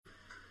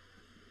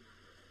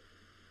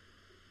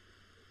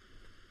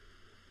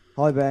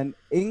Hi, Ben.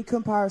 In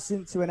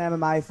comparison to an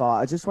MMA fight,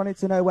 I just wanted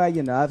to know where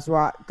your nerves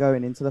were at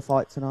going into the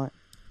fight tonight.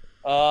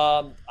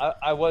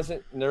 I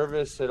wasn't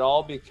nervous at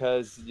all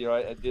because, at the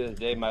end of the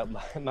day,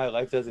 my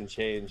life doesn't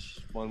change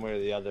one way or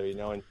the other. In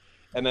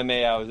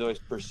MMA, I was always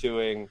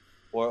pursuing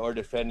or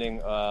defending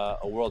a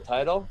world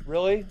title,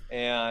 really.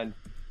 And,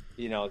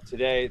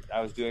 today I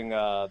was doing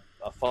a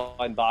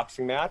fun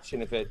boxing match.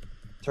 And if it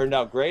turned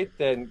out great,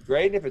 then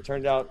great. And if it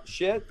turned out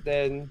shit,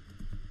 then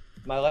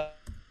my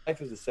life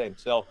is the same.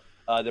 So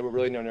there were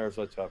really no nerves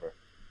whatsoever.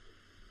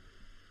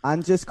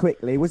 And just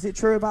quickly, was it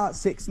true about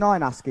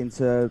 6ix9ine asking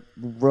to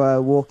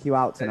walk you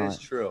out tonight? That is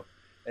true.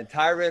 And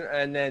Tyron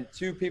and then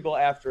 2 people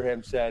after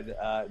him said,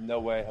 no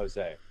way,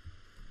 Jose.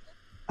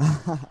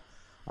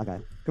 Okay.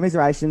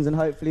 Commiserations, and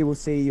hopefully we'll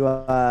see you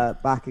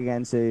back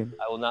again soon.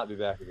 I will not be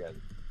back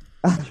again.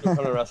 She'll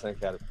come to Wrestling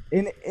Academy.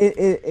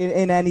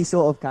 In any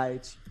sort of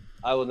cage?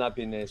 I will not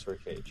be in any sort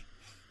of cage.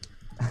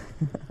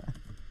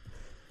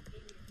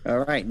 All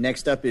right.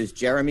 Next up is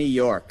Jeremy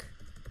York.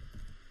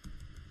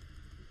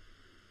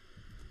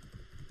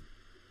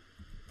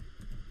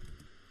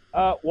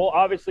 Well,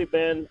 obviously,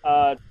 Ben,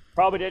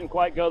 probably didn't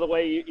quite go the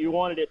way you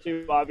wanted it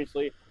to,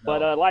 obviously. No.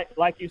 But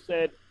like you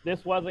said,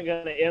 this wasn't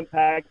going to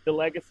impact the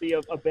legacy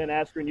of Ben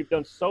Askren. You've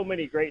done so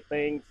many great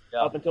things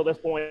up until this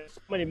point,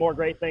 so many more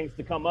great things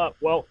to come up.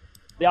 Well,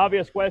 the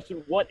obvious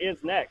question, what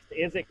is next?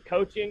 Is it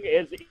coaching?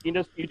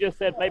 You just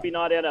said maybe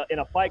not in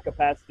a fight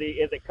capacity.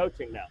 Is it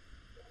coaching now?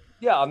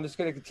 Yeah, I'm just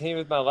going to continue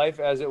with my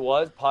life as it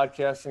was,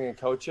 podcasting and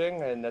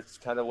coaching, and that's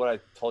kind of what I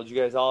told you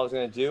guys all I was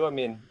going to do. I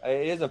mean,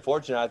 it is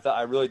unfortunate.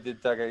 I really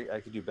did think I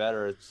could do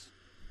better. It's,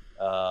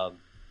 that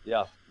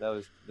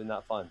was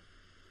not fun.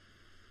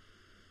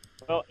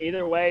 Well,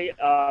 either way,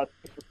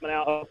 thanks for coming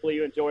out. Hopefully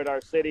you enjoyed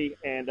our city,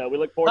 and we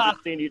look forward to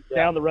seeing you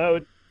down the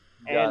road,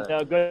 and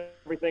good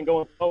everything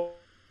going forward.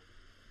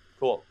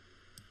 Cool.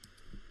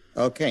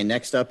 Okay,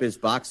 next up is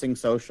Boxing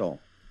Social.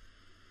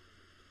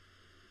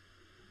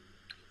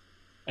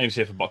 Ames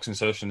here for Boxing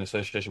Social in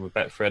association with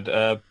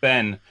Betfred.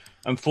 Ben,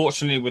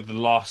 unfortunately, with the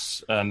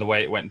loss and the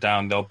way it went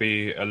down, there'll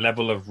be a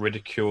level of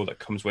ridicule that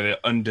comes with it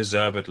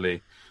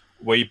undeservedly.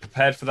 Were you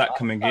prepared for that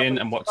coming in,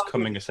 and what's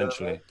coming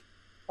essentially?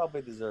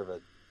 Probably deserve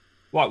it.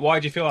 Why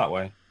do you feel that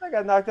way? I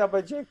got knocked out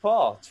by Jake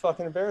Paul. It's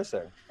fucking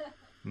embarrassing.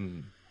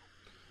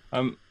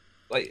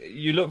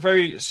 You look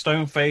very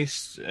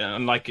stone-faced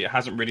and like it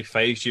hasn't really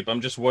fazed you, but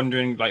I'm just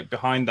wondering, like,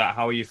 behind that,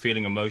 how are you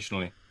feeling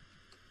emotionally?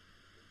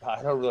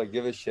 I don't really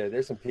give a shit.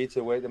 There's some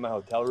pizza waiting in my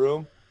hotel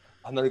room.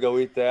 I'm going to go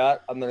eat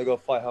that. I'm going to go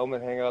fly home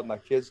and hang out with my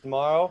kids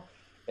tomorrow.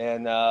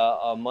 And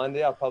on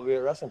Monday, I'll probably be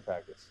at wrestling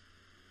practice.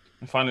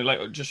 And finally,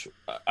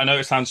 I know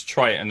it sounds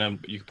trite, and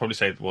you could probably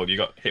say, well, you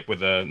got hit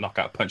with a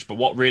knockout punch, but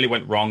what really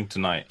went wrong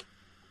tonight?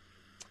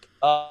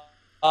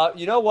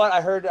 You know what?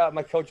 I heard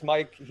my coach,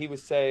 Mike, he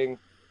was saying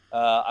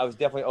I was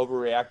definitely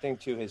overreacting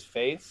to his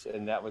feints,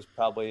 and that was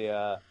probably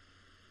that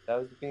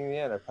was the beginning of the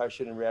end. I probably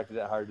shouldn't have reacted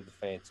that hard to the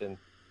feints. And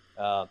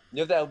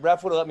if that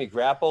ref would have let me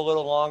grapple a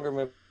little longer,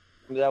 maybe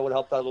that would have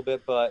helped out a little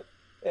bit. But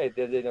hey,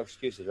 there are no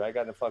excuses, right? I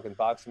got in a fucking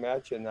boxing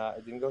match, and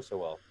it didn't go so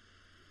well.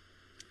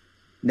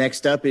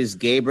 Next up is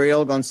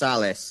Gabriel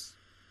Gonzalez.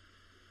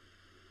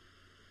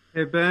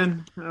 Hey,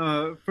 Ben.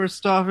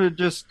 First off,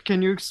 just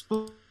can you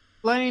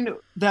explain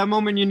that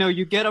moment,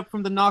 you get up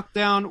from the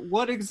knockdown?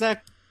 What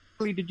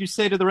exactly did you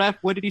say to the ref?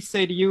 What did he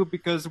say to you?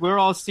 Because we're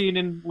all seeing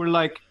and we're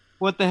like,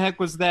 what the heck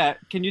was that?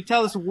 Can you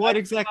tell us what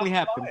exactly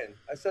happened? Fine.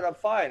 I said, I'm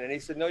fine. And he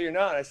said, no, you're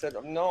not. And I said,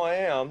 no, I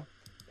am.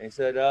 And he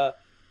said,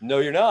 no,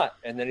 you're not.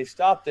 And then he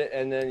stopped it.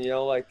 And then,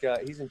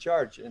 he's in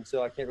charge. And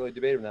so I can't really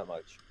debate him that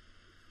much.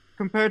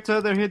 Compared to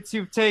other hits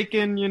you've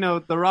taken,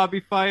 the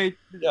Robbie fight,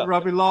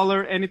 Robbie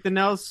Lawler, anything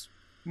else?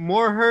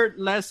 More hurt,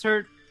 less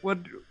hurt?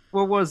 What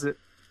was it?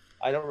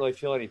 I don't really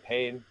feel any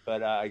pain,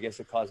 but I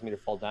guess it caused me to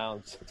fall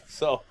down.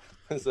 So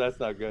that's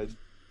not good.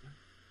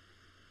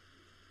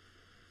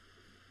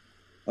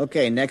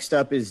 Okay, next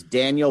up is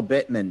Daniel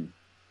Bittman.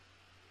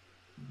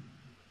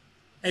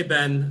 Hey,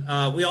 Ben.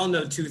 We all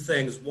know 2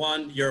 things.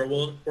 One, you're a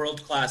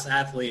world-class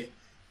athlete.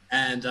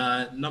 And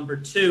number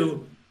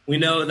 2, we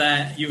know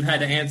that you've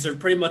had to answer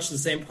pretty much the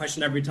same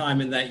question every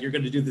time and that you're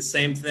going to do the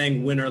same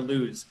thing, win or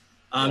lose.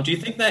 Do you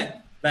think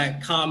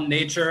that calm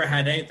nature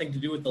had anything to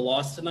do with the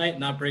loss tonight,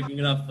 not bringing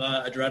enough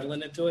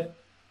adrenaline into it?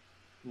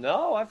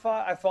 No, I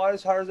fought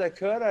as hard as I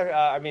could.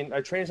 I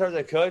trained as hard as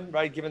I could,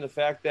 right, given the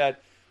fact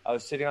that I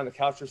was sitting on the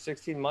couch for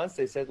 16 months.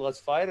 They said, let's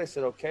fight. I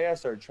said, okay. I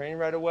started training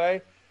right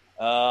away.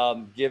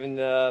 Given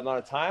the amount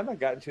of time, I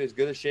got into as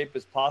good a shape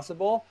as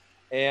possible.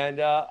 And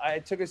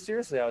I took it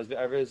seriously. I was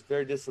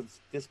very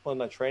disciplined in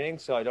my training,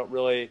 so I don't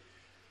really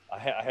 – I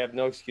have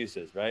no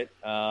excuses, right?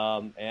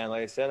 And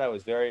like I said, I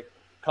was very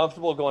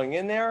comfortable going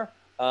in there.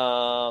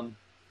 I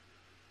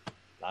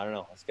don't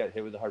know. I just got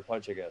hit with a hard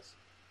punch, I guess.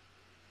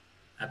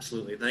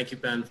 Absolutely. Thank you,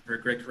 Ben, for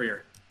a great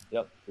career.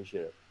 Yep,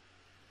 appreciate it.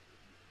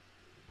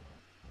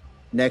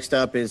 Next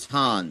up is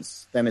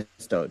Hans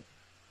Themistode.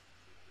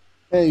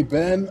 Hey,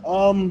 Ben.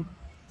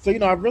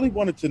 I really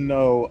wanted to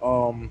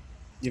know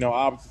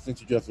obviously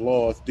since you just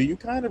lost, do you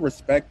kind of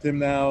respect him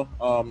now?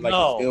 Like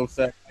No, his skill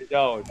set? I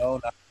don't.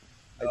 No,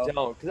 I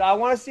don't, because I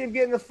want to see him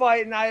get in the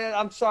fight, and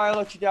I'm sorry I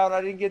let you down. I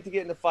didn't get to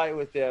get in the fight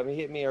with him. He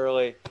hit me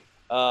early.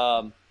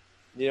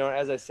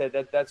 As I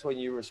said, that's when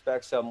you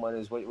respect someone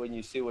is when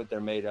you see what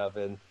they're made of.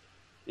 And,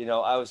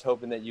 I was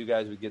hoping that you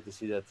guys would get to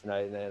see that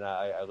tonight, and then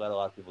I let a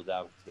lot of people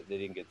down because they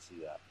didn't get to see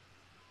that.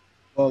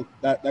 Well,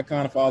 that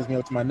kind of follows me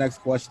up to my next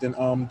question.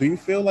 Do you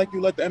feel like you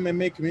let the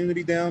MMA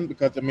community down?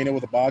 Because, it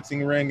was a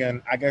boxing ring,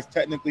 and I guess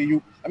technically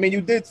you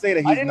did say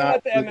that he's I didn't not.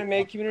 let the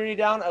MMA community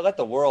down. I let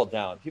the world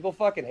down. People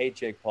fucking hate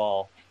Jake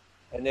Paul,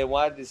 and they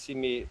wanted to see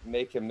me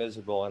make him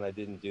miserable, and I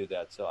didn't do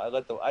that. So I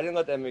didn't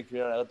let the MMA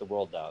community. I let the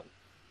world down.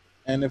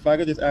 And if I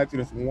could just ask you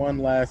this one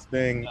last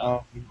thing,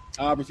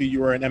 obviously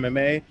you were in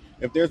MMA.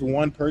 If there's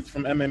one person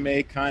from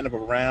MMA kind of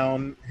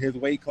around his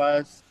weight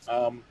class,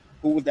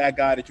 who was that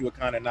guy that you would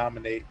kind of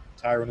nominate?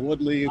 Tyron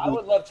Woodley? I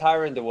would love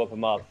Tyron to whoop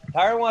him up.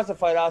 Tyron wants to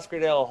fight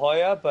Oscar De La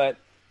Hoya, but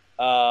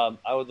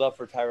I would love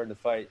for Tyron to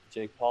fight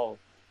Jake Paul.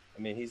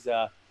 I mean, he's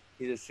a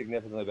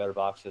significantly better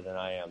boxer than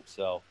I am.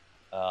 So,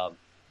 that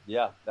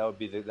would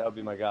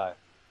be my guy.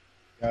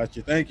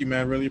 Gotcha. Thank you,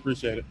 man. Really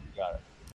appreciate it. Got it.